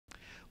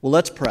Well,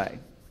 let's pray.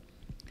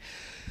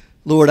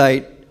 Lord,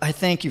 I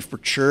thank you for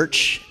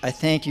church. I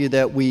thank you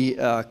that we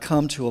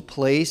come to a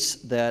place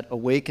that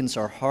awakens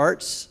our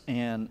hearts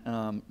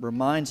and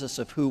reminds us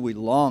of who we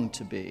long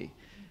to be.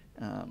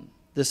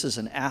 This is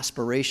an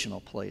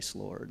aspirational place,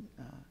 Lord.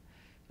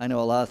 I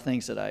know a lot of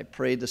things that I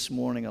prayed this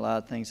morning, a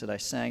lot of things that I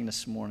sang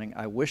this morning,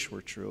 I wish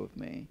were true of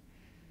me.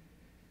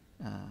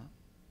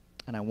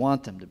 And I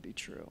want them to be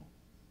true.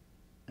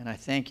 And I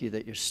thank you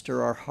that you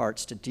stir our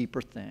hearts to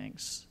deeper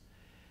things.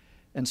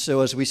 And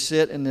so as we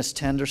sit in this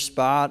tender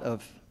spot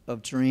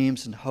of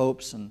dreams and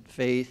hopes and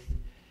faith,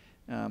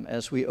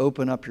 as we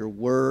open up your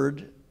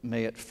word,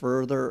 may it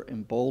further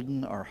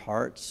embolden our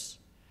hearts.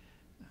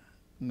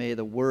 May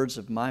the words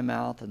of my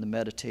mouth and the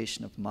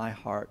meditation of my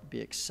heart be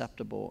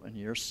acceptable in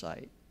your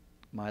sight,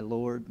 my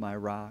Lord, my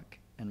rock,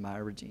 and my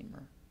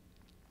Redeemer.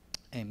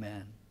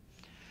 Amen.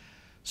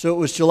 So it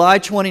was July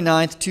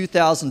 29th,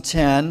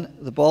 2010.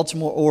 The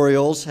Baltimore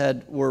Orioles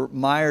were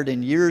mired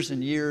in years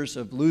and years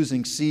of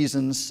losing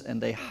seasons, and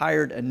they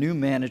hired a new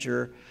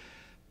manager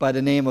by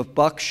the name of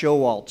Buck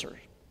Showalter.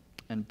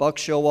 And Buck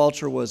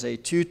Showalter was a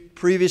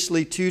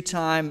previously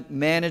two-time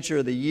manager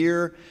of the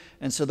year.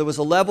 And so there was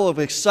a level of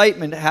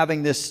excitement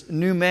having this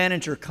new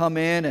manager come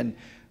in, and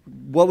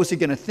what was he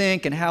going to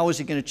think and how was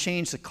he going to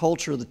change the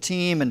culture of the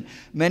team. And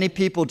many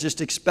people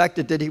just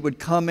expected that he would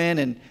come in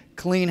and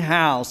clean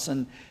house.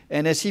 And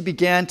as he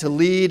began to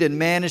lead and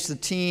manage the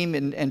team,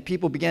 and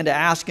people began to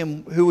ask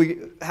him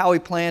how he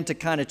planned to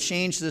kind of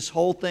change this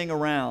whole thing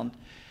around.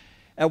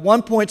 At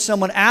one point,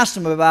 someone asked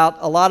him about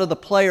a lot of the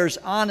players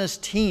on his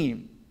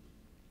team.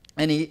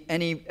 And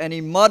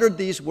he muttered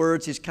these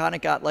words. He's kind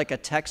of got like a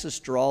Texas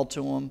drawl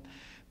to him.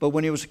 But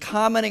when he was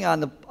commenting on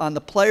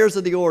the players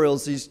of the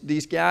Orioles,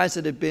 these guys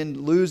that had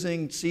been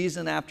losing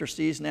season after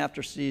season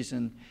after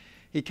season,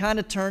 he kind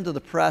of turned to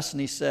the press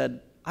and he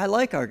said, "I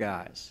like our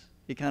guys."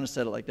 He kind of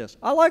said it like this: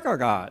 "I like our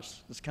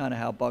guys." That's kind of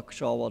how Buck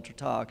Showalter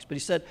talks. But he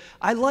said,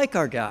 "I like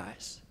our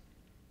guys."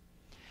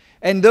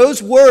 And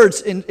those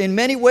words, in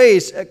many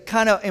ways,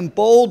 kind of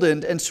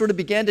emboldened and sort of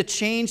began to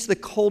change the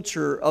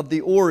culture of the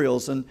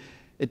Orioles. And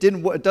it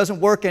doesn't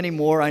work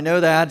anymore. I know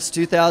that. It's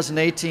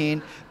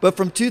 2018. But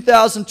from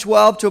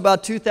 2012 to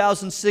about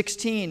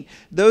 2016,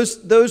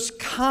 those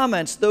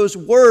comments, those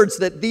words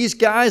that these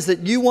guys that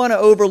you want to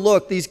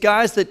overlook, these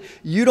guys that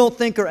you don't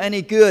think are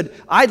any good,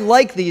 I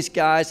like these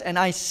guys and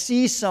I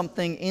see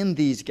something in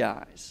these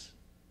guys.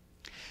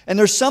 And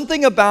there's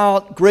something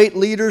about great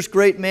leaders,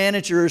 great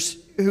managers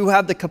who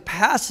have the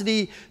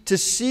capacity to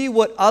see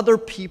what other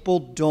people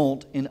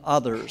don't in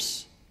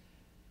others.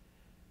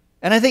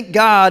 And I think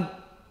God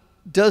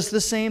does the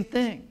same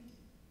thing.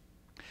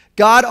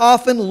 God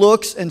often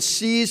looks and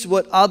sees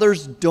what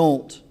others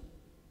don't.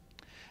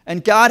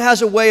 And God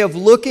has a way of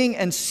looking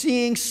and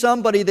seeing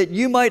somebody that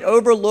you might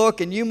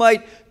overlook and you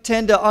might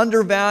tend to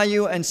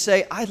undervalue and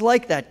say, "I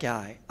like that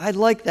guy. I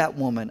like that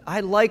woman. I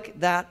like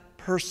that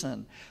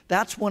person.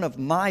 That's one of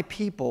my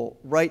people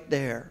right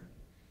there."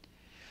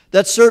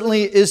 That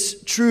certainly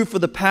is true for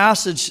the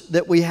passage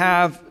that we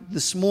have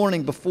this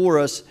morning before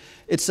us.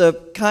 It's a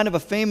kind of a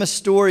famous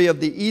story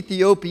of the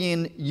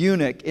Ethiopian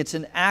eunuch. It's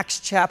in Acts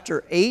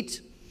chapter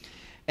 8,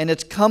 and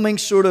it's coming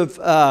sort of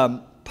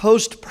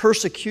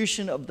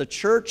post-persecution of the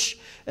church,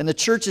 and the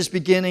church is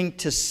beginning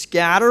to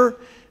scatter.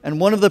 And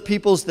one of the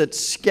peoples that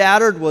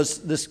scattered was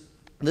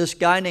this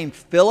guy named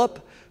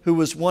Philip, who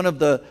was one of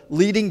the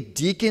leading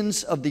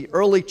deacons of the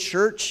early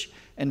church.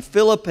 And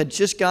Philip had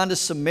just gone to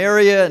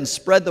Samaria and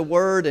spread the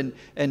word,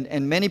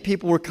 and many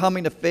people were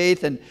coming to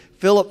faith. And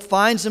Philip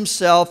finds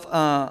himself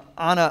on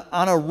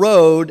a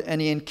road, and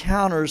he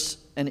encounters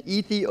an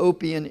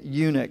Ethiopian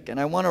eunuch.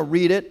 And I want to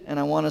read it, and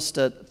I want us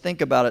to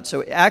think about it.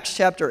 So Acts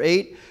chapter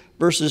 8,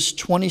 verses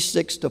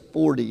 26 to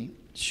 40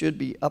 should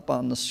be up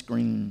on the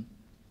screen.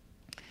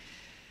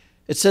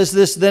 It says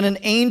this: "Then an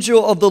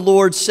angel of the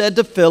Lord said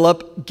to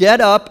Philip, 'Get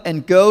up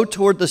and go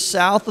toward the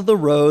south of the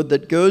road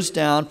that goes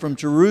down from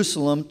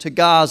Jerusalem to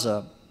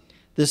Gaza.'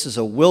 This is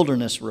a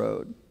wilderness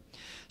road."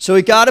 So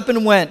he got up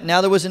and went.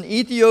 Now there was an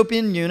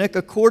Ethiopian eunuch,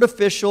 a court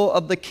official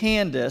of the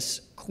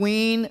Candace,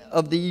 queen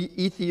of the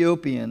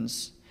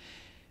Ethiopians.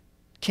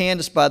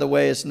 Candace, by the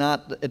way,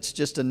 it's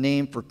just a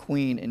name for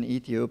queen in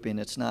Ethiopian.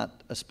 It's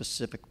not a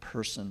specific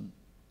person.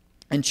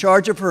 In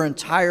charge of her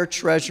entire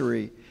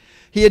treasury.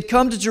 He had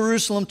come to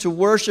Jerusalem to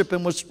worship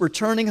and was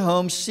returning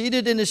home.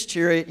 Seated in his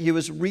chariot, he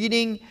was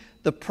reading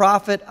the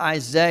prophet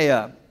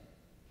Isaiah.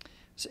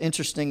 It's an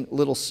interesting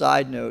little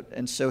side note.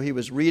 And so he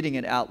was reading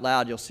it out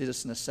loud. You'll see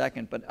this in a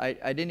second. But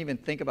I didn't even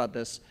think about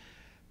this.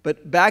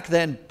 But back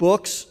then,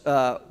 books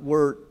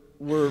were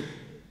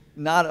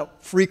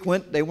not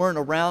frequent. They weren't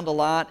around a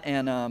lot.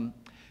 And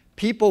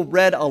people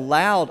read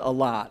aloud a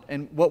lot.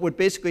 And what would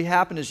basically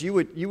happen is you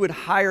would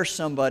hire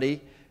somebody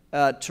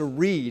to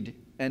read.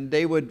 And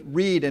they would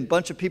read, and a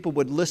bunch of people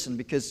would listen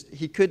because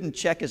he couldn't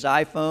check his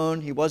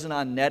iPhone. He wasn't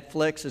on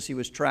Netflix as he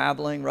was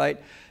traveling,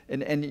 right?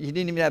 And he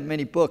didn't even have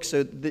many books.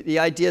 So the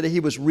idea that he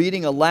was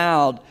reading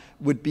aloud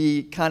would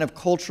be kind of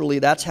culturally,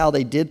 that's how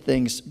they did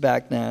things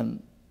back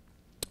then.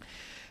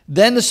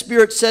 Then the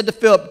Spirit said to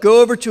Philip,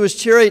 "Go over to his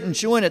chariot and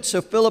join it."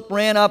 So Philip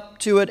ran up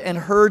to it and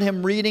heard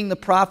him reading the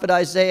prophet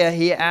Isaiah.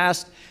 He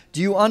asked,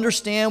 "Do you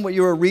understand what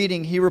you are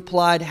reading?" He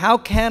replied, "How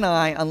can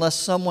I unless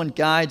someone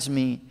guides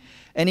me?"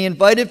 And he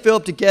invited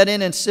Philip to get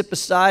in and sit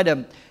beside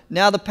him.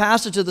 Now the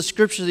passage of the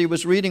scripture that he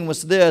was reading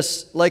was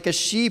this: "Like a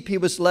sheep he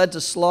was led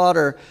to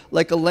slaughter,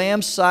 like a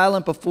lamb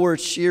silent before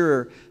its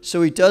shearer,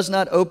 so he does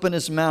not open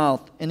his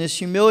mouth. In his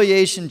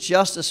humiliation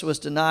justice was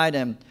denied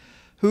him.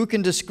 Who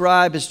can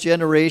describe his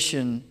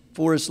generation?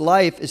 For his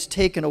life is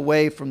taken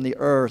away from the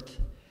earth."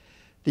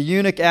 The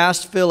eunuch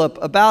asked Philip,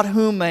 "About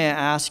whom, may I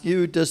ask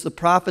you, does the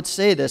prophet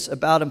say this?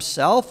 About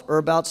himself or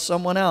about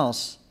someone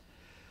else?"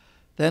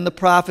 Then the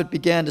prophet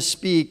began to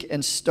speak,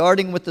 and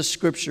starting with the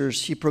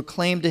scriptures, he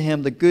proclaimed to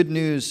him the good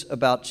news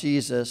about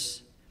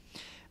Jesus.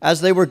 As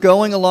they were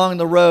going along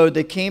the road,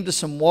 they came to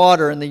some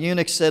water, and the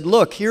eunuch said,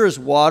 "Look, here is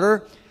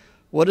water.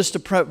 What is to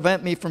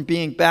prevent me from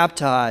being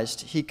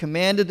baptized?" He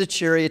commanded the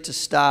chariot to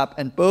stop,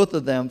 and both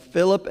of them,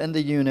 Philip and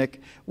the eunuch,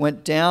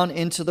 went down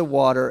into the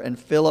water, and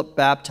Philip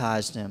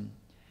baptized him.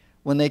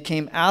 When they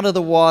came out of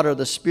the water,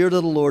 the Spirit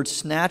of the Lord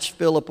snatched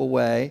Philip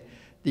away.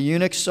 The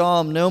eunuch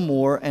saw him no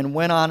more and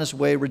went on his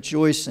way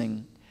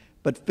rejoicing.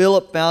 But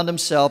Philip found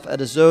himself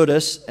at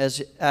Azotus,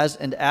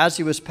 and as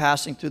he was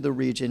passing through the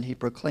region, he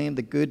proclaimed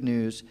the good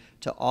news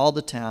to all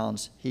the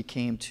towns he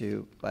came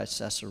to by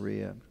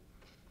Caesarea.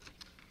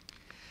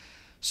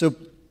 So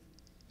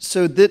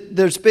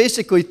there's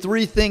basically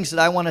three things that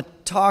I want to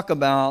talk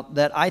about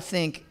that I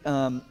think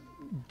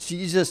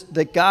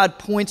that God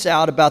points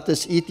out about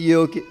this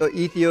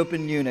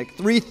Ethiopian eunuch.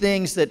 Three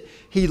things that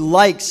he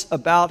likes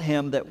about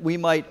him that we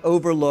might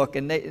overlook.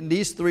 And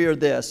these three are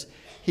this: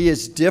 he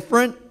is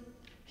different,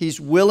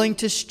 he's willing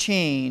to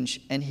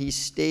change, and he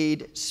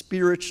stayed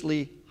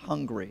spiritually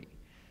hungry.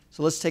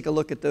 So let's take a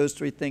look at those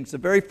three things. The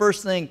very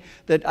first thing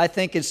that I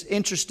think is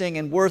interesting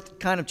and worth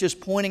kind of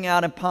just pointing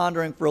out and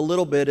pondering for a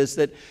little bit is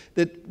that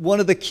one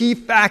of the key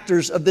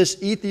factors of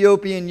this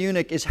Ethiopian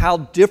eunuch is how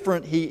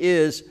different he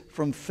is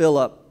from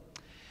Philip.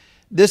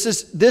 This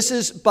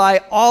is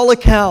by all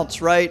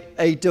accounts, right,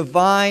 a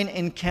divine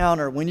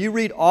encounter. When you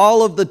read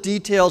all of the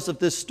details of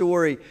this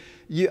story,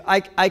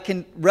 I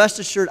can rest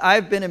assured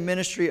I've been in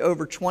ministry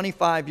over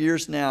 25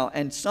 years now,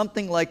 and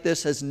something like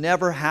this has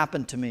never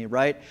happened to me,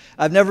 right?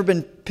 I've never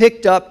been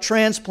picked up,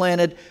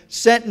 transplanted,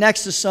 sent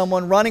next to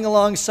someone, running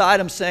alongside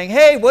them saying,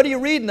 "Hey, what are you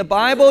reading, the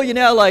Bible?" You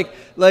know,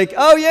 like,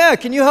 "Oh yeah,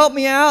 can you help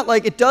me out?"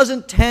 Like, it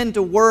doesn't tend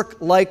to work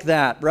like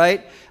that,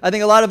 right? I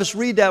think a lot of us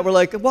read that, we're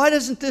like, why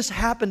doesn't this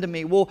happen to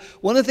me? Well,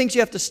 one of the things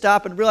you have to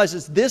stop and realize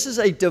is this is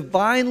a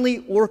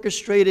divinely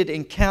orchestrated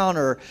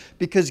encounter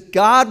because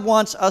God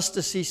wants us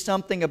to see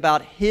something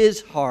about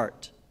His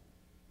heart.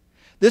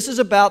 This is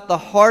about the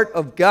heart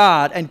of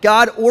God, and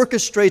God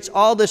orchestrates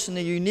all this in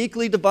a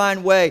uniquely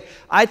divine way,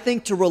 I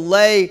think, to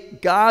relay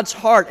God's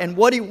heart. And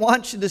what He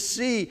wants you to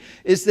see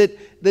is that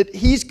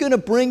He's going to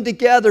bring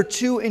together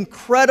two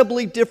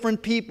incredibly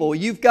different people.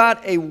 You've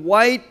got a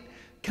white,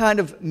 kind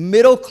of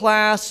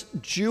middle-class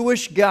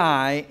Jewish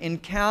guy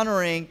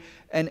encountering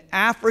an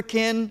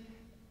African,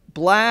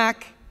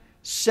 black,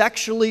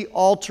 sexually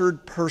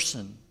altered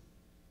person.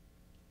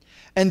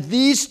 And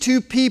these two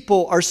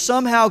people are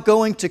somehow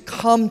going to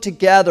come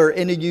together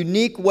in a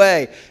unique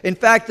way. In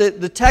fact,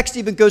 the text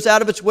even goes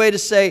out of its way to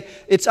say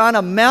it's on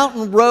a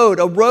mountain road,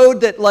 a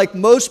road that like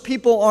most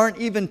people aren't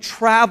even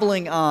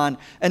traveling on.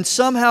 And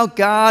somehow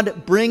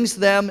God brings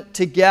them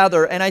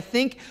together. And I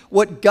think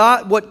what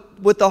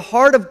the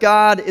heart of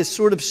God is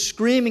sort of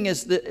screaming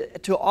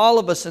to all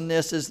of us in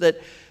this is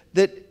that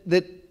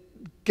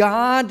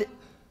God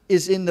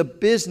is in the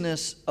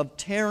business of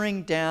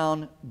tearing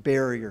down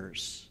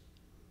barriers.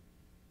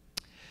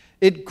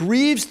 It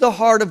grieves the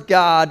heart of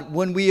God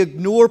when we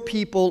ignore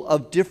people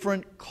of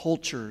different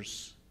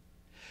cultures.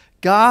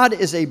 God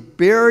is a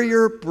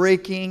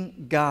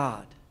barrier-breaking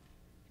God.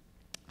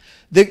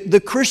 The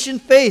Christian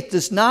faith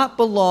does not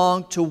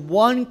belong to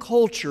one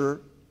culture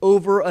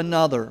over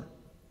another.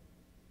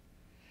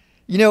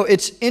 You know,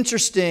 it's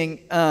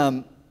interesting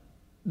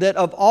that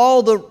of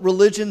all the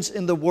religions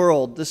in the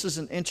world, this is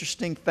an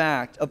interesting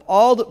fact,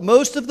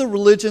 most of the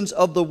religions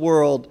of the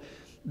world,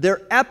 their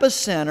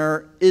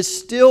epicenter is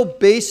still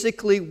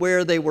basically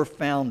where they were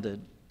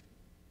founded.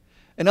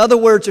 In other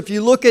words, if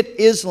you look at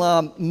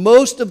Islam,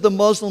 most of the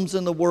Muslims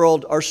in the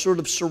world are sort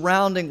of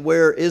surrounding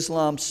where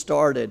Islam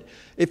started.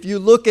 If you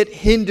look at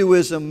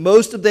Hinduism,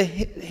 most of the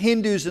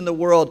Hindus in the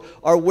world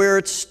are where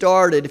it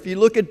started. If you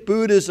look at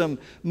Buddhism,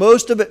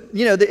 most of it,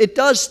 you know,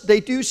 they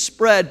do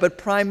spread, but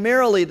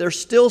primarily they're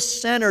still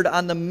centered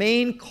on the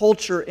main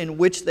culture in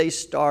which they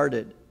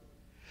started.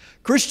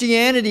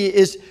 Christianity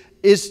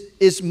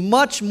is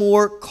much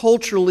more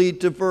culturally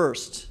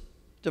diverse.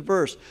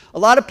 A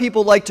lot of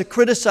people like to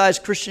criticize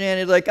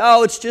Christianity, like,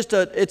 oh, it's just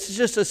a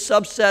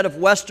subset of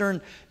Western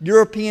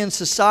European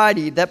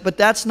society. But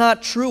that's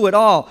not true at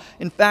all.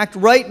 In fact,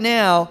 right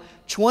now,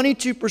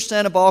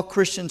 22% of all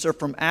Christians are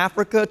from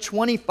Africa,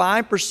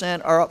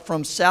 25% are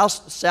from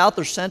South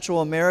or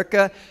Central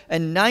America,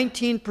 and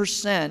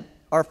 19%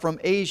 are from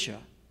Asia.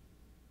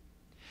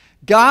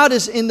 God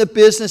is in the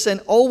business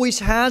and always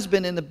has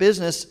been in the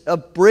business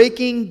of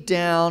breaking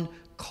down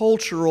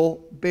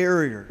cultural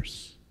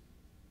barriers.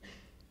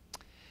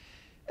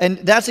 And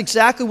that's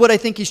exactly what I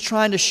think he's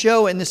trying to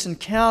show in this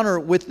encounter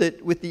with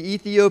the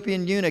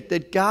Ethiopian eunuch,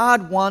 that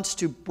God wants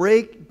to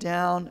break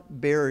down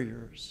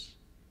barriers.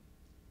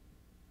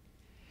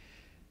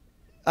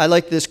 I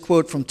like this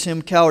quote from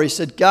Tim Keller. He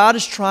said, God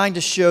is trying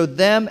to show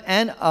them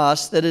and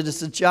us that it is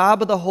the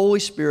job of the Holy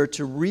Spirit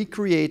to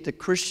recreate the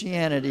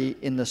Christianity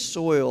in the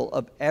soil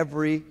of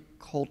every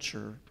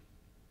culture.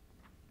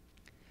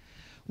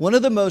 One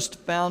of the most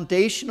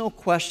foundational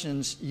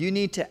questions you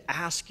need to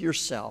ask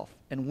yourself,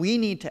 and we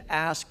need to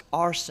ask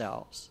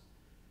ourselves,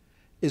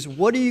 is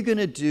what are you going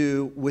to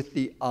do with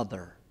the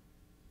other?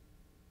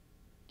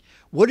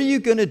 What are you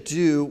going to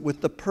do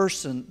with the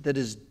person that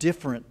is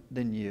different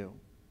than you?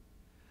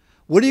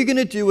 What are you going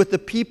to do with the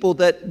people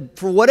that,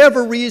 for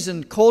whatever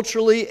reason,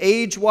 culturally,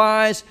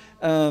 age-wise,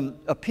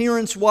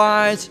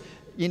 appearance-wise,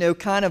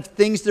 kind of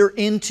things they're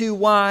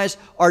into-wise,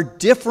 are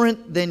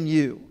different than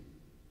you?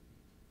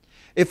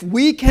 If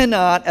we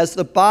cannot, as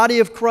the body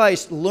of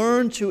Christ,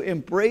 learn to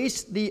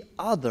embrace the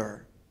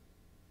other,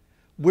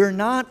 we're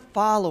not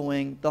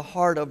following the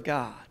heart of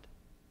God.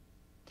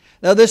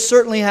 Now, this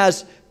certainly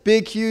has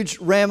big, huge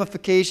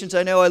ramifications.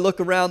 I know I look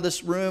around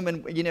this room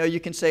and, you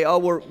can say, oh,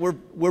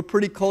 we're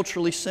pretty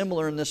culturally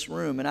similar in this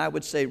room. And I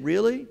would say,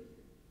 really?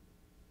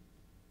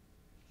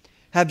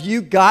 Have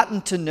you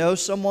gotten to know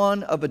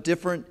someone of a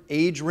different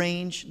age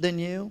range than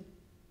you?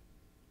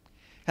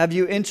 Have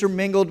you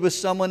intermingled with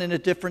someone in a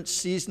different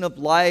season of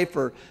life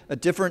or a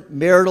different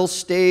marital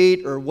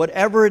state or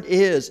whatever it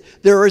is?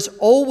 There is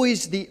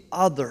always the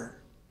other.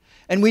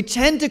 And we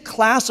tend to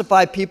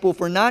classify people, if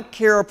we're not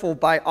careful,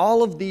 by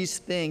all of these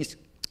things.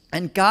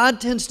 And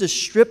God tends to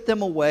strip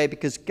them away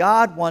because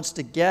God wants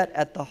to get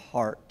at the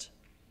heart.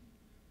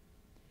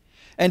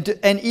 And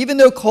even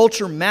though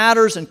culture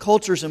matters and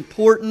culture is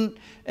important,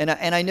 and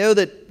I know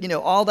that,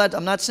 all that,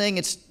 I'm not saying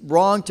it's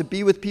wrong to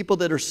be with people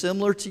that are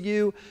similar to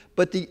you,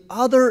 but the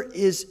other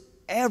is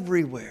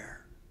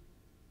everywhere.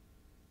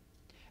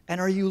 And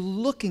are you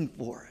looking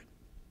for it?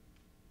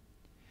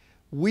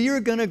 We are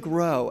going to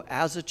grow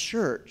as a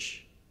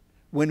church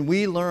when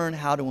we learn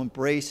how to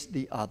embrace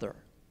the other.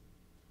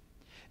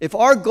 If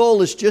our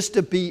goal is just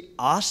to be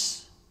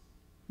us,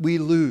 we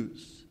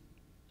lose.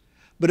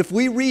 But if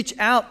we reach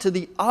out to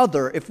the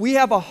other, if we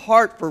have a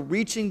heart for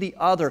reaching the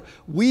other,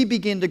 we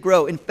begin to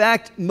grow. In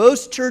fact,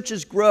 most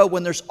churches grow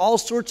when there's all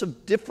sorts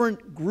of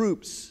different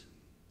groups.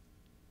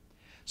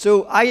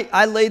 So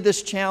I laid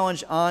this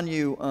challenge on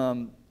you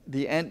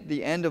the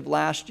end of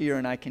last year,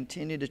 and I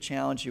continue to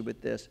challenge you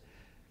with this.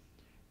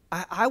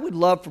 I would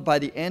love for by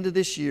the end of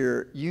this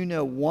year,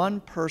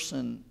 one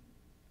person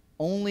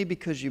only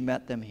because you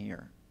met them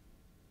here.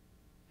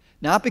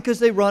 Not because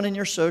they run in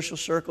your social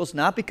circles,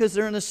 not because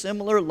they're in a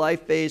similar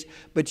life phase,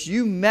 but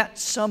you met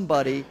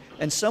somebody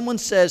and someone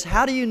says,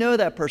 how do you know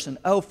that person?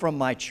 Oh, from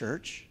my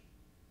church.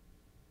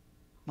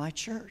 My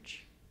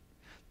church.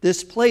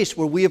 This place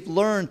where we have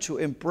learned to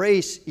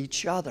embrace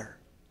each other.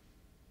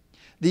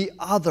 The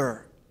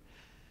other.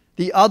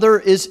 The other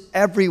is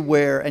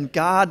everywhere, and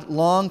God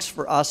longs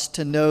for us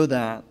to know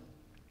that.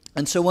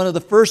 And so one of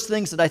the first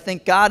things that I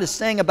think God is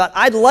saying about,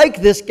 I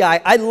like this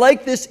guy. I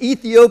like this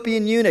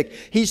Ethiopian eunuch.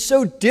 He's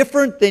so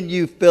different than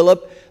you,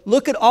 Philip.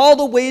 Look at all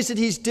the ways that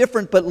he's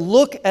different, but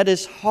look at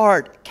his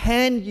heart.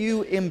 Can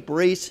you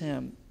embrace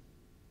him?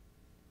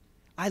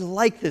 I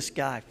like this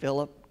guy,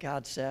 Philip,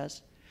 God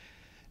says.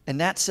 And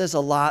that says a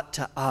lot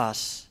to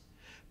us.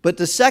 But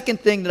the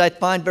second thing that I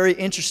find very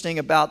interesting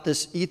about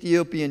this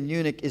Ethiopian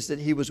eunuch is that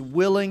he was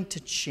willing to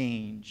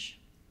change.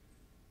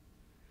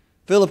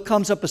 Philip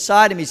comes up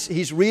beside him.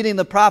 He's reading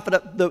the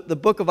prophet, the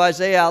book of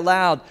Isaiah out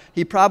loud.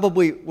 We're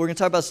going to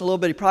talk about this in a little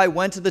bit. He probably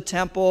went to the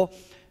temple,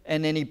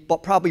 and then he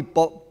probably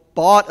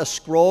bought a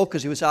scroll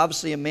because he was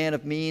obviously a man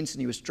of means,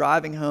 and he was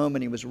driving home,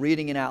 and he was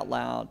reading it out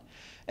loud.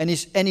 And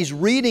he's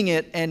reading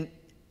it,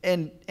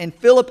 and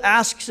Philip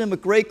asks him a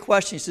great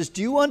question. He says,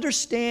 do you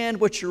understand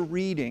what you're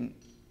reading?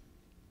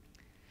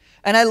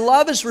 And I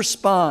love his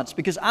response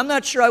because I'm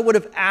not sure I would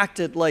have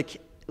acted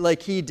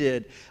like he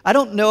did. I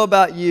don't know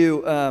about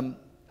you.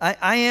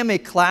 I am a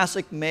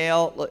classic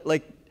male.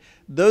 Like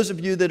those of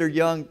you that are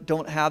young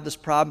don't have this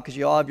problem because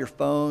you all have your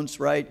phones,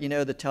 right?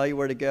 That tell you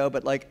where to go.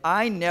 But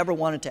I never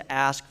wanted to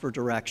ask for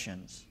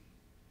directions.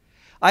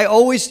 I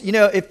always,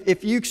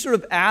 if you sort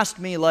of asked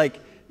me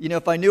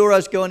if I knew where I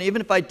was going, even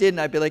if I didn't,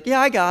 I'd be like,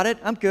 yeah, I got it.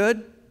 I'm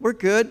good. We're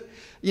good.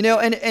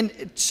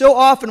 And so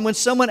often when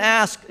someone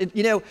asks,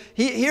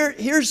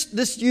 here's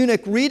this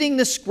eunuch reading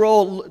this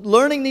scroll,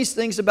 learning these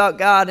things about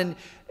God,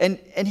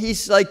 and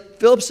he's like,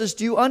 Philip says,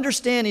 do you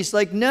understand? He's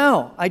like,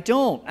 no, I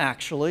don't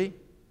actually.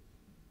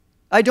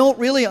 I don't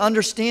really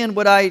understand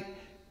what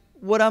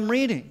I'm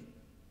reading.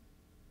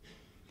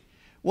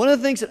 One of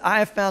the things that I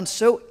have found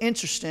so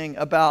interesting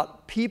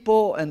about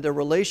people and their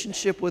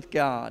relationship with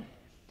God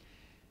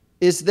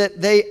is that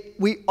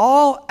we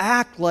all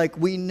act like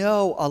we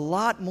know a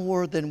lot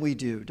more than we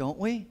do, don't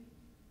we?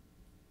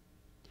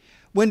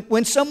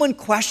 When someone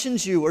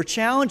questions you or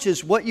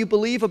challenges what you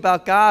believe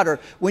about God, or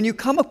when you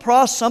come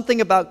across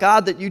something about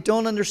God that you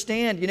don't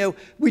understand,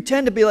 we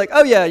tend to be like,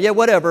 oh yeah,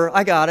 whatever,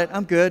 I got it,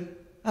 I'm good.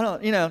 I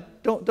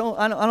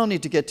don't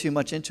need to get too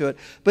much into it.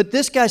 But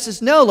this guy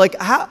says, no,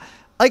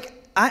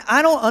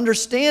 I don't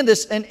understand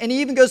this. And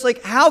he even goes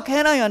like, how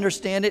can I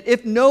understand it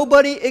if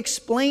nobody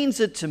explains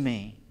it to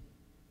me?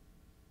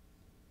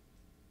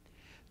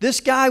 This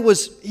guy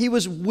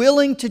was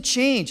willing to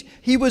change.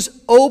 He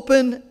was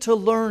open to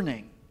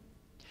learning.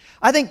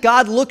 I think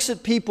God looks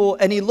at people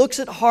and He looks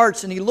at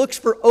hearts and He looks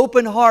for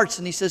open hearts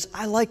and He says,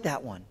 I like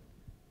that one.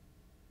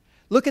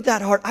 Look at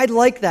that heart. I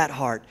like that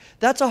heart.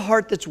 That's a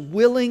heart that's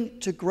willing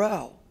to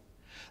grow.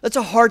 That's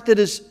a heart that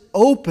is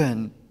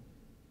open.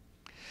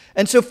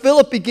 And so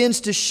Philip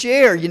begins to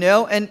share,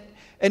 and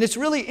it's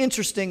really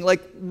interesting,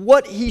 like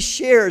what he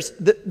shares,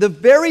 the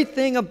very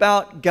thing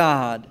about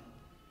God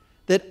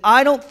that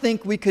I don't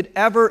think we could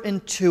ever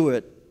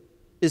intuit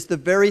is the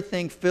very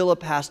thing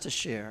Philip has to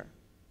share.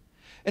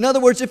 In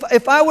other words,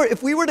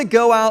 if we were to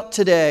go out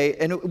today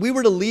and we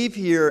were to leave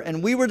here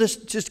and we were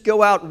to just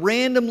go out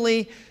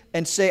randomly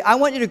and say, I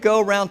want you to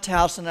go around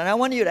Towson and I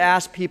want you to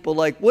ask people,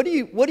 like, what do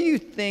you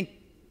think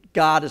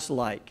God is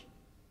like?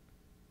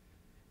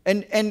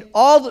 And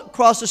all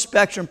across the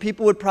spectrum,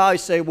 people would probably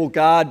say, well,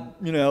 God,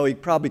 He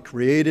probably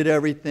created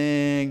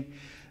everything.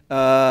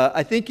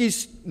 I think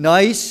He's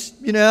nice,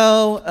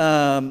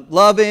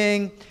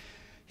 loving.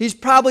 He's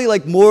probably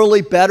like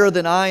morally better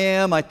than I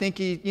am. I think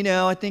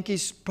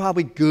He's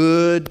probably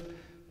good.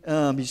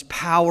 He's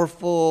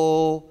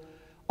powerful.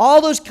 All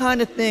those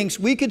kind of things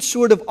we could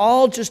sort of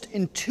all just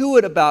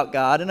intuit about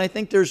God, and I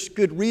think there's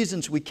good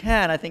reasons we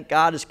can. I think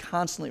God is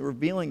constantly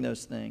revealing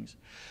those things.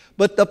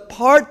 But the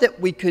part that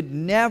we could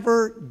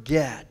never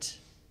get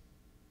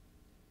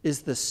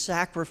is the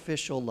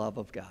sacrificial love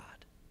of God.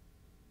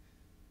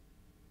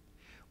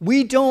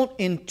 We don't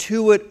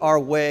intuit our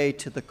way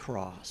to the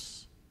cross.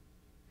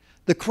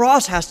 The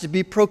cross has to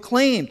be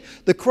proclaimed.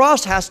 The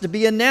cross has to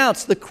be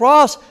announced. The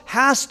cross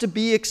has to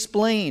be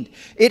explained.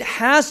 It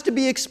has to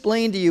be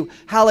explained to you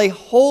how a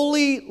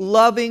holy,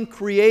 loving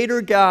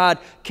Creator God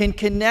can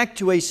connect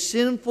to a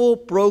sinful,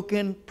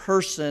 broken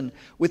person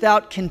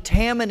without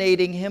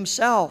contaminating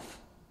Himself.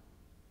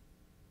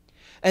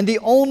 And the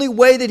only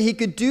way that He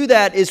could do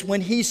that is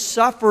when He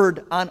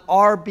suffered on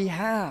our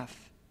behalf.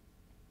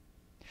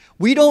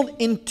 We don't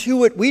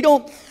intuit, we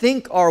don't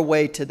think our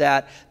way to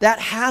that. That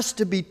has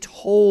to be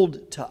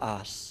told to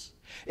us.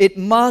 It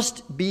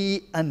must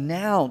be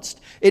announced.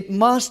 It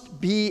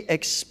must be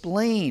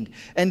explained.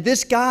 And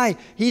this guy,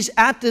 he's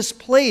at this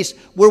place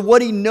where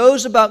what he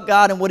knows about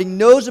God and what he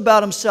knows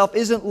about himself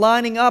isn't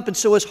lining up. And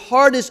so his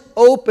heart is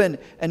open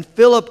and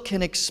Philip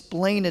can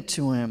explain it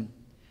to him.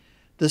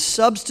 The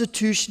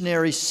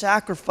substitutionary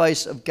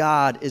sacrifice of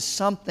God is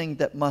something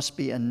that must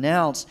be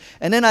announced.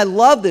 And then I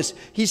love this.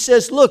 He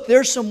says, look,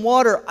 there's some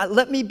water.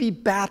 Let me be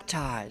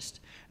baptized.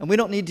 And we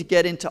don't need to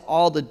get into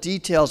all the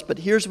details, but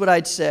here's what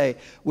I'd say.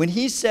 When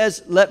he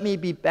says, let me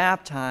be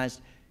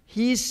baptized,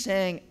 he's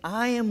saying,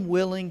 I am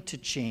willing to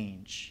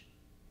change.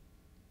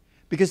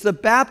 Because the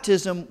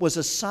baptism was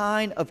a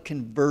sign of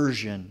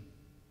conversion.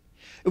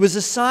 It was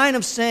a sign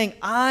of saying,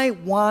 I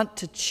want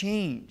to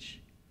change.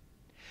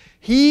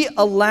 He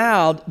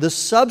allowed the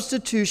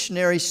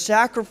substitutionary,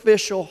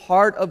 sacrificial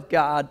heart of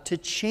God to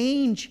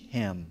change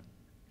him.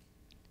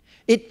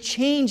 It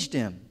changed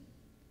him.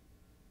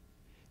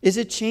 Is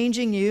it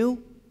changing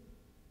you?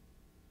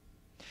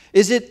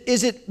 Is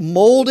it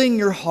molding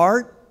your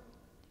heart?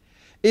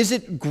 Is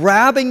it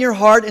grabbing your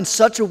heart in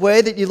such a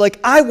way that you're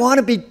like, I want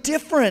to be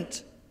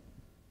different.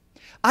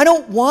 I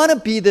don't want to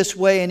be this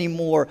way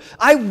anymore.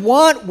 I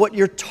want what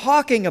you're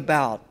talking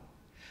about.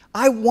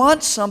 I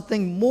want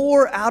something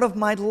more out of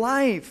my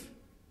life.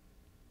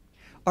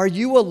 Are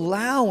you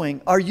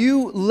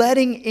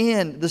letting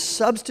in the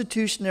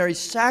substitutionary,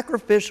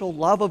 sacrificial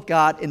love of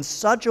God in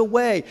such a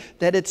way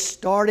that it's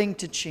starting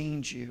to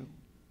change you?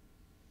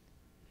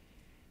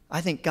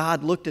 I think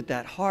God looked at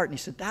that heart and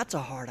He said, that's a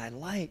heart I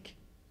like.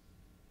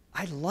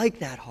 I like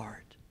that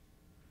heart.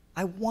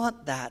 I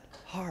want that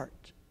heart.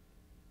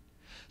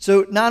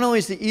 So not only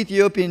is the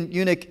Ethiopian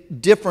eunuch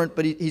different,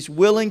 but he's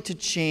willing to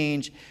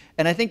change.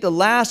 And I think the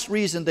last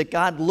reason that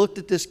God looked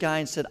at this guy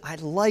and said, I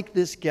like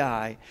this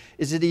guy,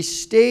 is that he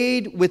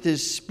stayed with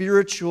his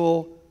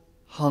spiritual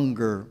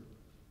hunger.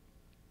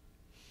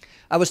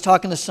 I was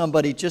talking to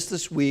somebody just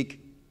this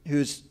week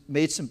who's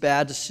made some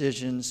bad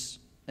decisions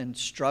and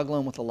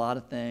struggling with a lot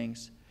of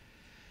things.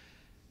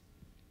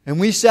 And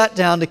we sat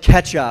down to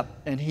catch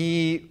up, and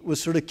he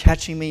was sort of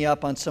catching me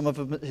up on some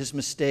of his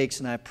mistakes,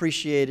 and I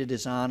appreciated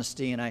his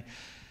honesty, and I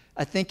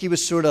think he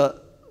was sort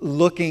of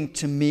looking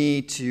to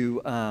me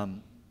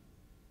to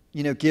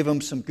give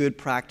him some good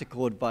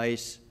practical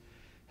advice,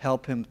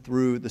 help him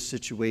through the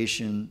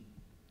situation.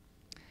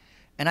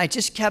 And I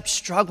just kept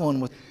struggling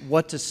with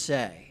what to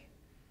say.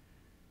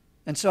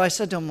 And so I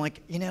said to him,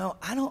 like,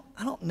 I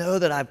don't know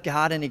that I've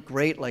got any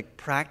great,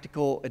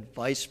 practical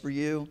advice for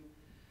you.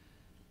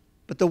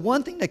 But the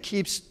one thing that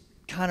keeps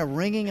kind of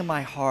ringing in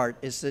my heart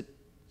is that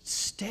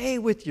stay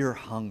with your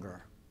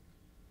hunger.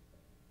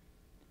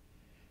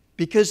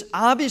 Because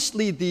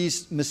obviously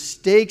these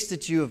mistakes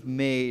that you have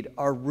made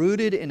are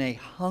rooted in a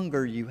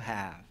hunger you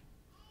have.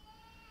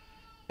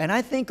 And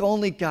I think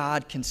only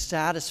God can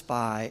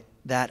satisfy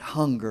that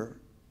hunger.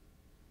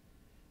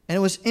 And it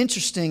was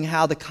interesting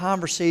how the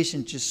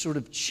conversation just sort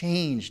of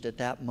changed at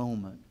that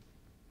moment.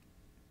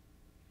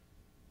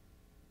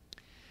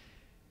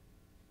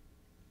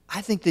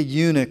 I think the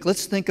eunuch,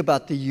 let's think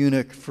about the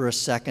eunuch for a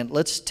second.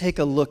 Let's take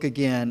a look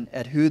again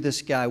at who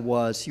this guy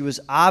was. He was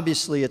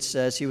obviously, it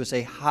says, he was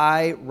a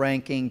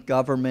high-ranking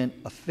government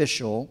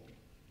official.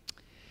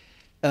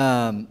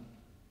 It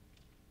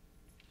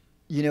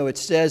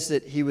says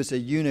that he was a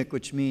eunuch,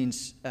 which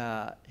means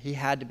he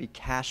had to be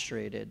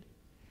castrated.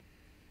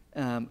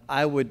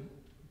 I would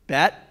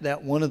bet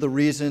that one of the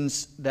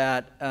reasons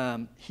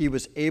that he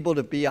was able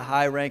to be a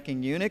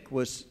high-ranking eunuch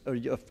was a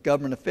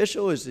government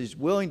official is he's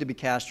willing to be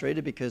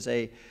castrated because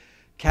a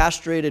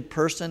castrated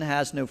person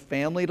has no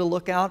family to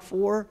look out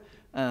for.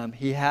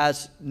 He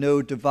has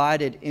no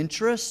divided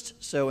interest.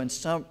 So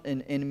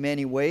in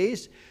many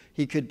ways,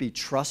 he could be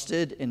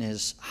trusted in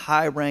his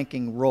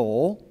high-ranking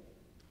role.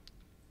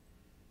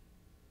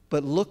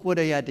 But look what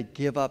he had to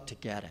give up to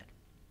get it.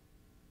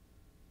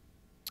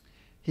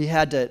 He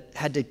had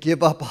to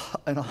give up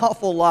an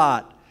awful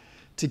lot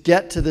to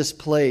get to this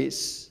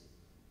place.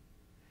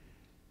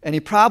 And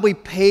he probably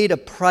paid a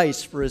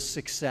price for his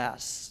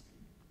success.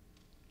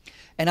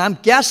 And I'm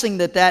guessing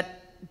that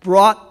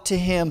brought to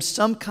him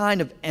some kind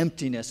of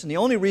emptiness. And the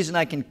only reason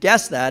I can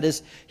guess that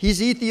is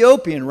he's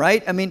Ethiopian,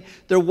 right? I mean,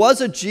 there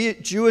was a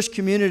Jewish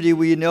community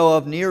we know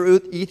of near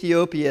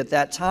Ethiopia at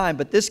that time,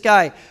 but this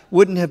guy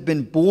wouldn't have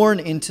been born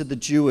into the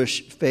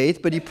Jewish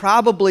faith, but he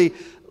probably,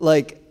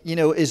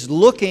 is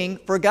looking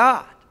for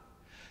God.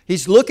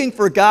 He's looking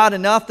for God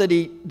enough that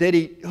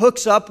he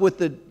hooks up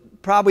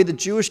with probably the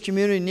Jewish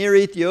community near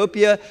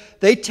Ethiopia.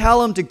 They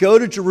tell him to go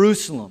to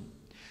Jerusalem.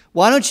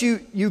 Why don't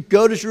you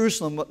go to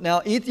Jerusalem?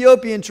 Now,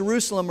 Ethiopia and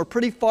Jerusalem are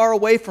pretty far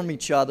away from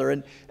each other.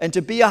 And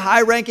to be a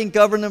high-ranking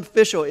government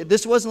official,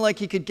 this wasn't like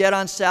he could get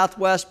on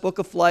Southwest, book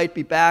a flight,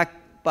 be back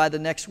by the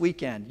next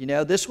weekend.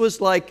 This was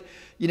like,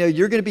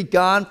 you're going to be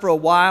gone for a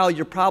while.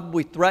 You're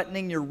probably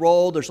threatening your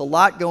role. There's a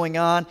lot going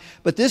on.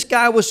 But this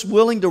guy was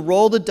willing to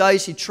roll the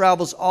dice. He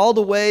travels all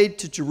the way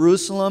to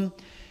Jerusalem.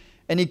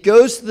 And he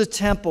goes to the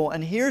temple.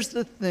 And here's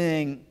the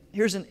thing.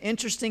 Here's an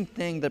interesting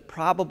thing that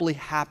probably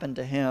happened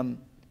to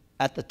him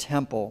at the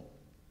temple.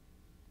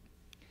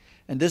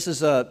 And this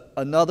is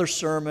another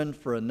sermon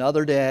for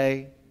another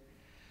day.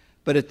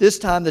 But at this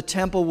time, the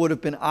temple would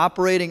have been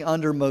operating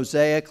under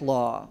Mosaic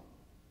law.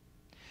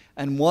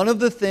 And one of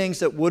the things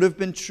that would have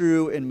been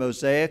true in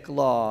Mosaic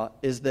law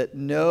is that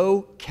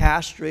no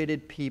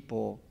castrated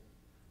people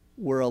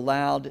were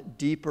allowed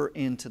deeper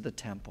into the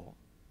temple.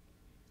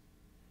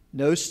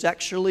 No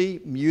sexually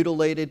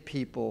mutilated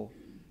people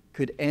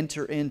could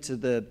enter into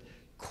the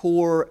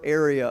core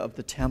area of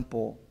the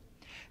temple.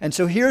 And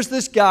so here's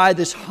this guy,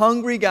 this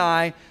hungry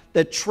guy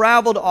that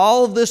traveled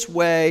all of this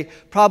way,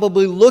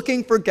 probably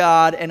looking for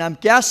God, and I'm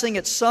guessing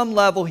at some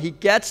level he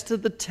gets to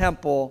the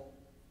temple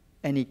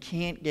and he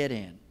can't get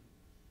in.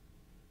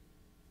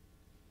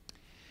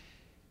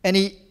 And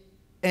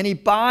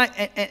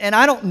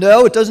I don't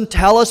know, it doesn't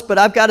tell us, but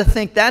I've got to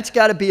think that's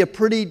got to be a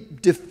pretty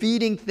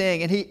defeating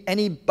thing. And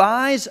he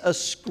buys a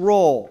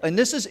scroll. And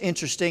this is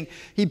interesting.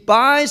 He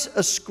buys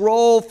a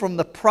scroll from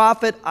the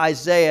prophet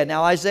Isaiah.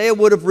 Now, Isaiah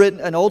would have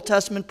written, an Old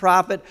Testament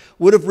prophet,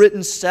 would have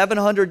written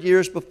 700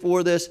 years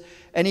before this.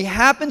 And he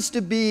happens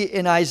to be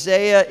in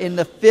Isaiah in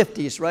the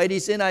 50s, right?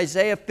 He's in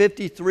Isaiah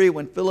 53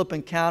 when Philip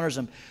encounters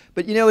him.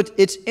 But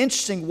it's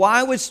interesting.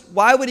 Why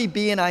would he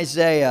be in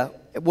Isaiah?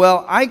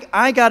 Well,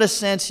 I got a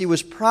sense he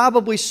was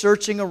probably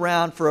searching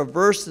around for a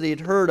verse that he'd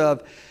heard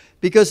of,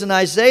 because in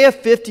Isaiah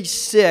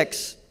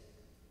 56,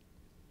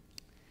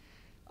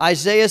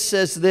 Isaiah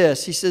says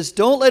this. He says,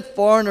 "Don't let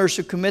foreigners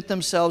who commit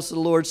themselves to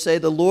the Lord say,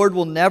 'The Lord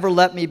will never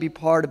let me be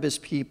part of his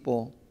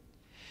people.'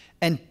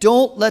 And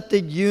don't let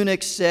the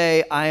eunuch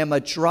say, 'I am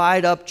a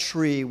dried up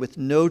tree with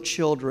no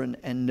children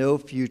and no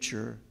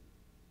future.'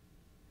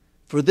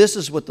 For this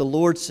is what the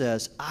Lord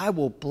says, I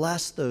will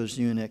bless those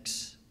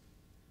eunuchs.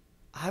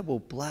 I will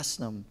bless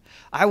them.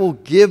 I will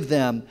give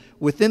them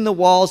within the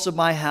walls of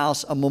my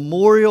house a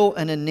memorial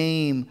and a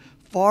name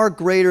far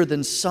greater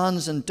than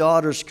sons and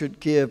daughters could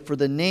give. For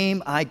the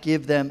name I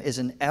give them is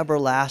an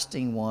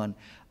everlasting one.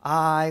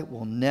 I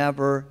will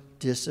never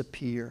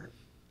disappear."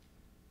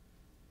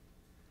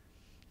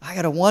 I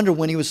got to wonder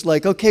when he was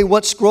like, okay,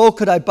 what scroll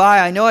could I buy?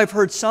 I know I've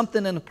heard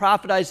something in the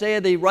prophet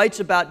Isaiah that he writes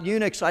about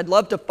eunuchs. I'd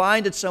love to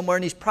find it somewhere.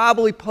 And he's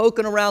probably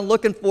poking around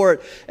looking for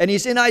it. And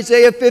he's in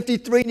Isaiah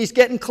 53 and he's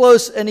getting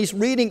close. And he's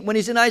reading, when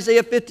he's in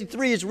Isaiah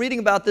 53, he's reading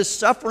about this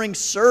suffering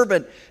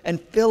servant. And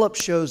Philip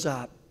shows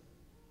up.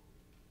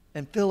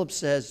 And Philip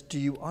says, "Do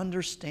you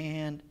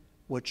understand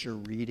what you're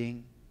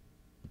reading?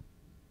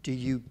 Do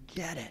you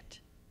get it?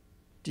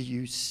 Do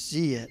you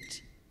see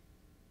it?"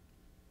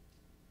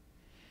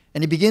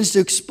 And he begins to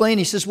explain.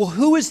 He says, well,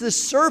 who is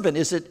this servant?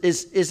 Is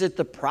it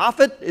the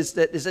prophet? Is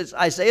it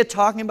Isaiah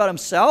talking about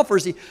himself, or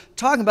is he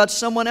talking about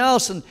someone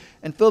else? And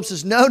Philip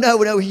says, no,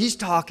 he's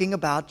talking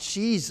about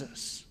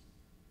Jesus.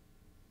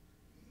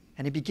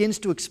 And he begins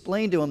to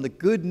explain to him the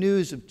good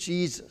news of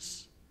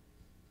Jesus.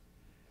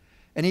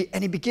 And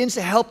he begins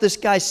to help this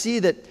guy see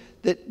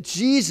that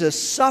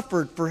Jesus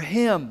suffered for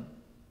him.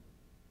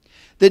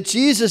 That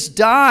Jesus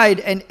died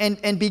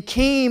and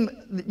became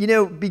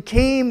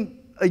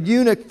a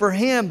eunuch for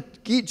him.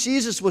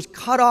 Jesus was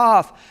cut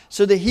off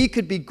so that he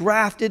could be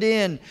grafted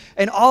in.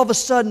 And all of a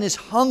sudden his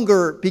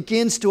hunger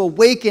begins to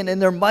awaken,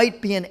 and there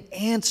might be an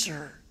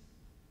answer.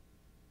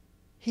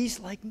 He's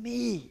like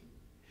me.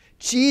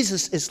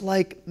 Jesus is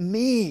like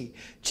me.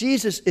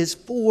 Jesus is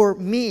for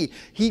me.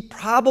 He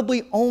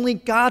probably only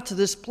got to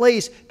this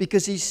place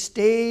because he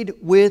stayed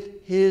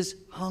with his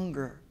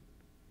hunger.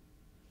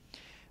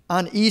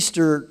 On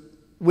Easter,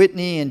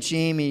 Whitney and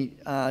Jamie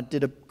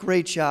did a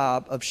great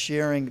job of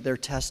sharing their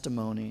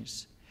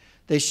testimonies.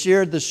 They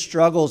shared the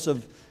struggles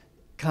of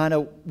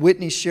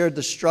Whitney shared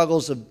the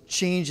struggles of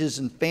changes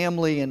in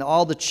family and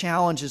all the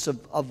challenges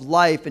of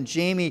life. And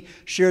Jamie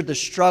shared the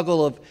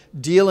struggle of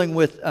dealing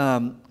with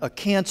a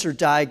cancer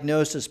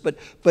diagnosis. But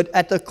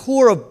at the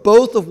core of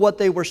both of what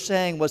they were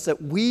saying was that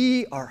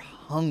we are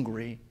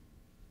hungry.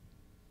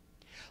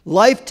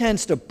 Life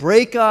tends to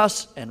break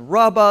us and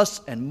rub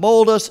us and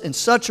mold us in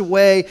such a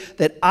way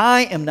that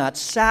I am not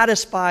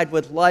satisfied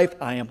with life.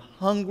 I am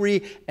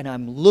hungry and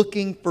I'm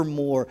looking for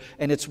more.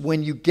 And it's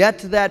when you get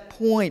to that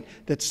point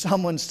that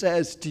someone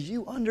says, do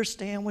you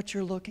understand what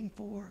you're looking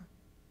for?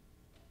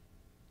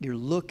 You're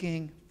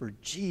looking for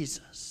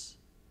Jesus.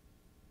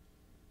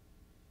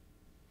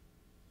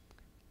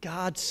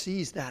 God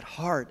sees that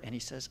heart and he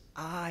says,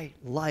 I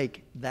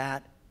like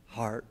that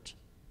heart.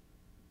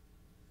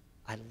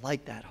 I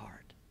like that heart.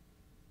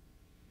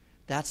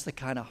 That's the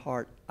kind of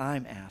heart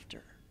I'm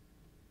after.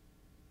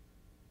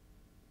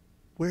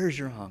 Where's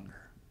your hunger?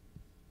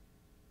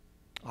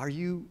 Are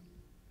you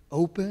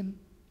open?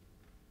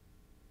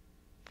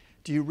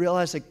 Do you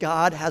realize that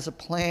God has a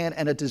plan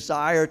and a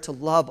desire to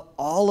love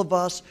all of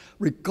us,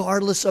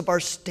 regardless of our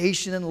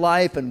station in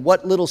life and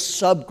what little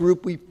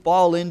subgroup we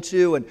fall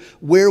into and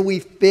where we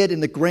fit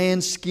in the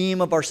grand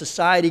scheme of our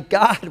society?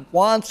 God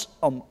wants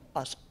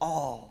us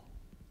all.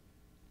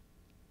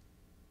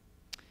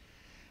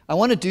 I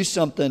want to do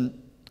something.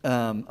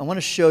 I want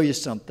to show you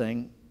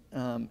something.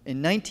 In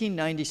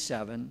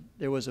 1997,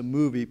 there was a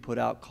movie put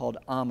out called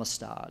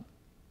Amistad.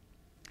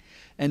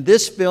 And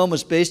this film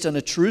was based on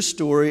a true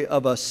story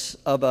of a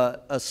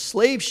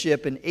slave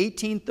ship in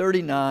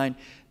 1839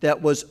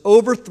 that was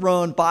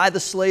overthrown by the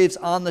slaves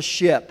on the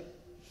ship.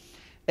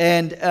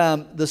 And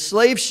the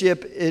slave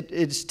ship,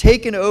 it's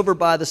taken over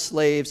by the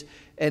slaves,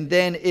 and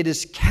then it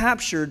is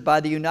captured by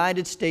the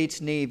United States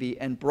Navy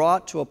and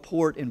brought to a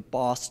port in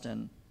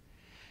Boston.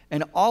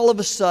 And all of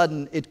a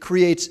sudden, it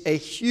creates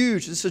this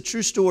is a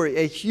true story,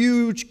 a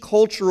huge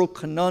cultural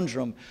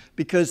conundrum,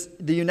 because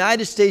the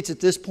United States at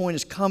this point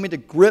is coming to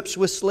grips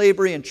with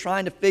slavery and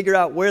trying to figure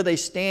out where they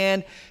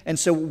stand. And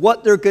so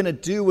what they're going to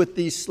do with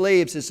these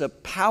slaves is a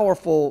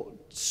powerful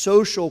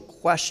social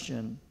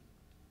question.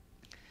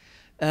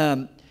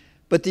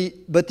 But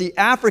the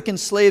African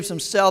slaves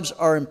themselves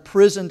are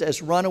imprisoned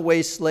as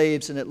runaway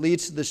slaves, and it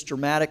leads to this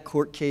dramatic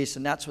court case,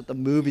 and that's what the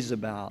movie's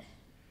about.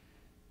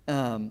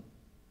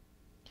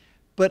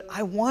 But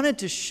I wanted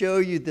to show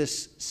you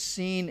this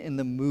scene in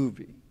the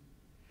movie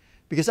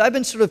because I've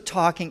been sort of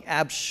talking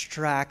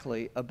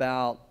abstractly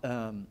about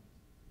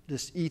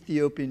this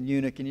Ethiopian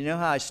eunuch. And you know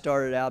how I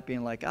started out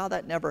being like, oh,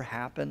 that never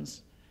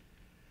happens?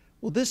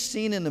 Well, this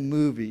scene in the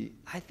movie,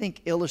 I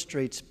think,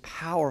 illustrates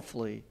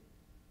powerfully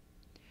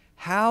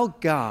how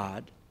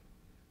God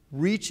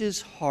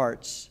reaches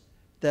hearts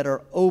that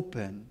are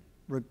open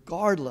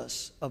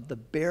regardless of the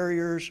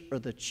barriers or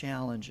the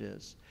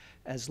challenges,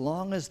 as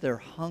long as they're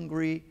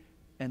hungry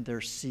and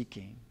they're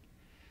seeking.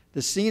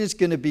 The scene is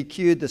going to be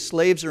cued. The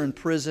slaves are in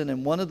prison,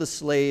 and one of the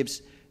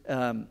slaves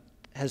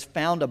has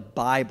found a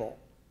Bible.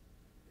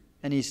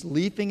 And he's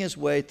leafing his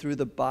way through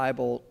the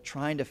Bible,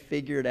 trying to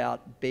figure it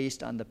out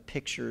based on the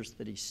pictures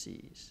that he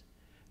sees.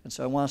 And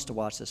so I want us to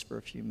watch this for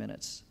a few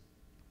minutes.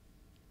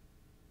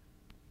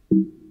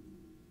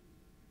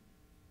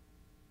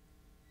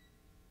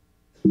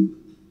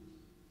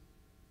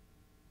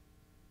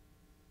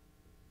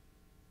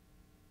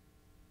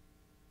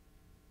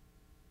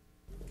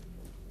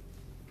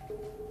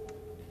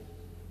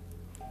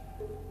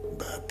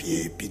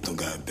 Pie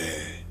pitonga be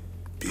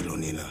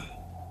pilonina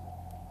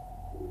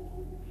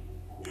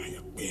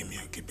ya pemi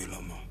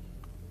akipelama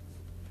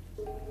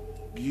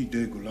bi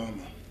de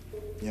gulama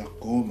ya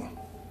koma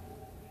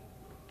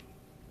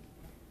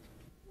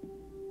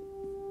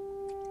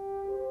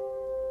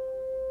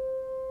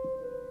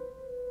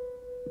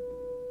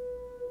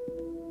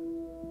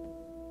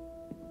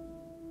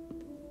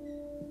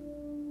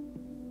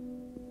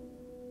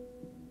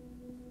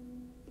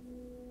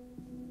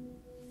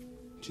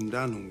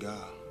Jindanunga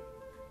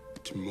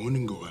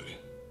Timoningo wale.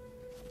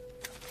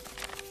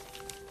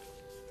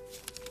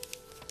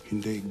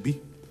 Hindegbi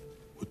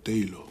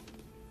Potato.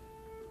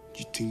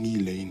 Jitingi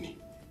laini.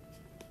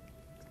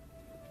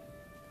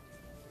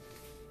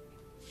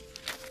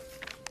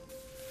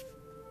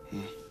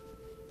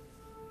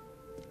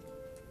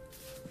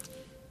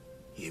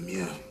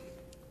 Yemia.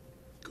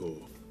 Go.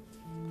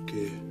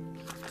 Ke.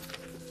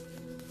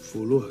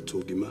 Follow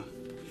Hatogima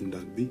in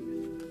that B.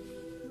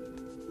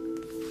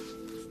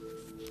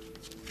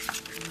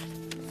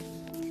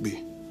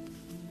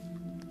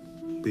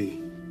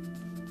 B.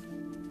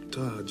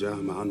 Ta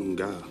jama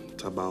anunga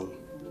tabao.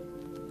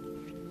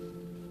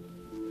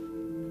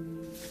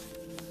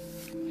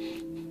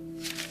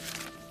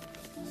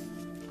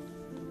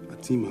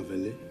 Atima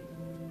vele.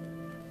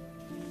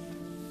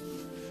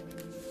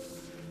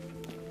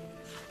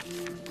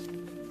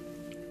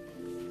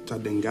 Ta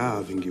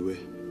denga vingiwe.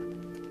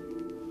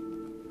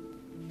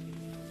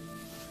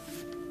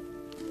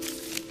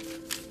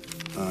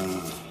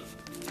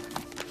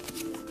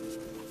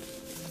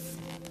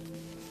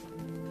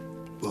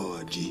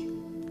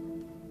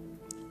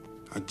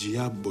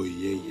 Ajia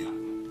boyeya.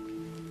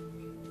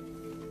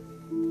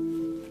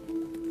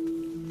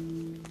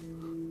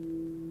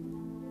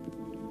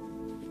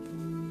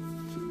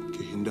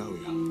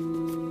 Kehindawya.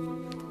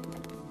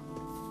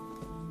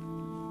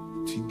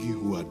 Tigi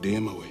huwa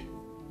dema we.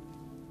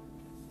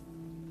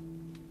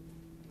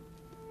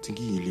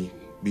 Tigi ili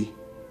bi.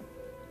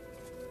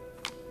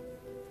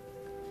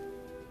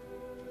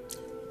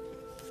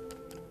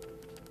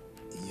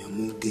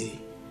 Yamuge.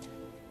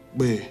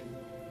 Be.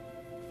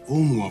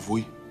 Omu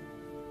avoi.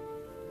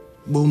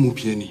 Bomu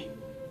pieni.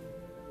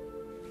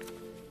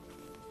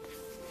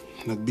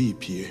 Nagbi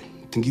pie.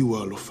 Tingi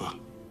wa lofa.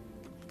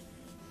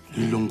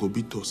 Ilongo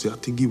bito se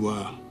atigi wa.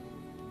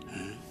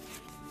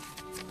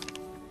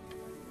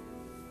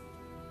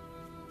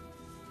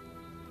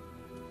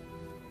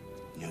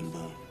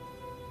 Nyamba.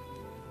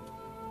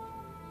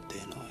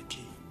 Teno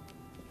aji.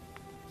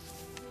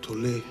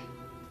 Tole.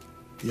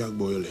 Yak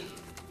boyole.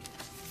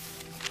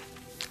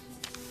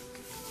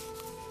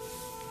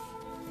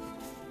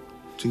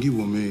 Tingi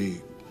wa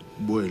me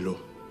boylo.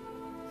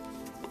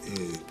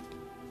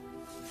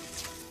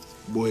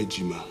 Boy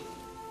Jima.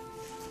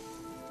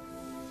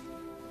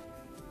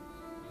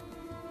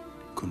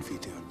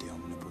 Confite a Dio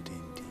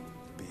onnipotenti,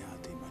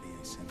 beate Maria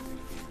e sempre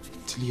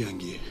Vergine.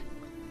 Tiliangie.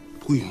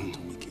 Pui hun.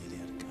 Michele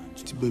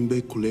Arcangelo.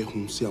 Tibembe kule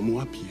hun siamo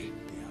apie.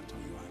 Beato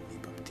Ioanni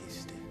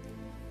Battiste.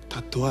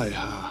 Tatoa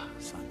ha.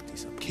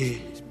 Sanctis Che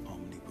Apostolis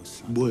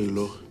omnibus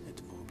boylo.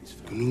 et vobis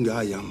Nunga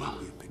ayama.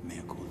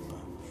 mea culpa,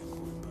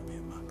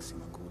 mea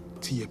maxima culpa.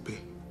 Tiepe.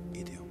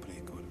 Ideo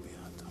precor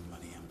beata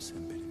Mariam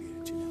semper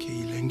Virgine. Che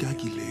ilenga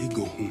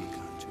gilego hun.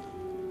 Arcangelo.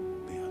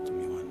 Beatum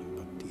Ioannem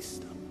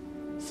Baptista.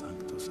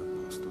 Sanctos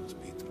Apostolos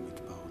Petrum et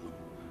Paulum.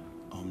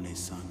 Omnes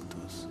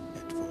sanctos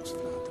et vos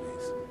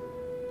fratres.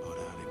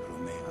 Orare pro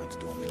me ad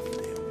Dominum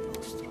Deum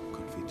nostrum.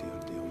 Confiteor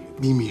Deum.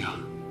 Mimia.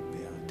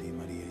 Beate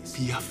Maria e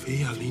Pia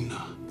fea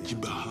lina.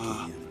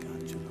 Jibaha.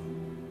 Arcangelo.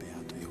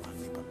 Beato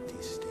Ioanni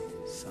Baptiste.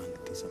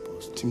 Sanctis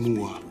Apostolos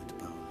Timua. Petrum et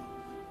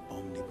Paulum.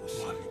 Omnibus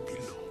Wali sanctis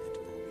pillo. et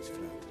vobis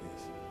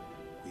fratres.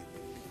 Qui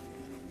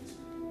peccatoribus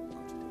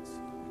cogitationis.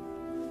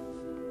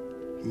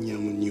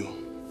 Nyamunyo.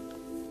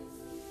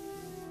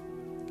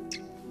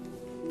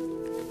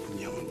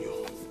 Nyamunyo.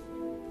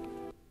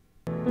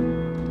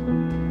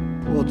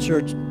 Well,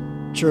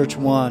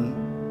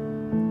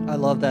 churchONE, I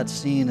love that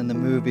scene in the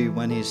movie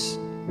when he's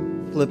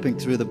flipping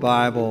through the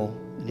Bible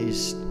and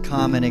he's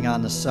commenting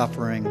on the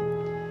suffering.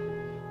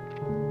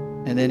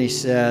 And then he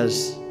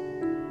says,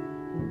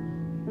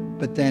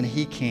 but then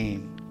he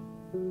came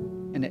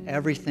and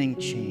everything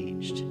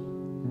changed.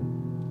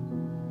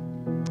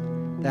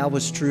 That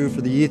was true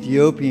for the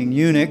Ethiopian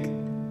eunuch,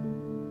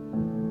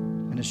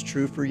 and it's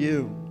true for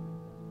you.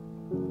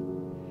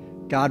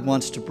 God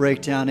wants to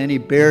break down any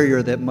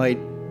barrier that might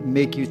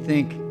make you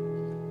think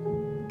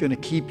going to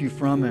keep you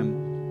from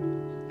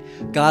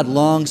Him. God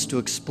longs to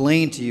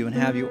explain to you and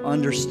have you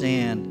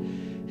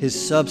understand His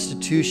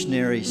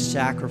substitutionary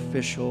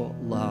sacrificial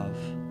love.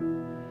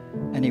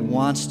 And He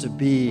wants to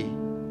be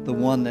the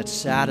one that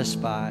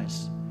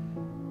satisfies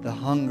the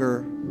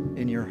hunger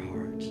in your heart.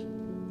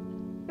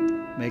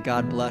 May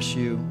God bless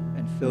you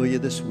and fill you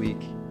this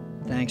week.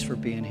 Thanks for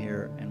being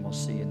here, and we'll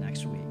see you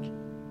next week.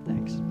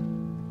 Thanks.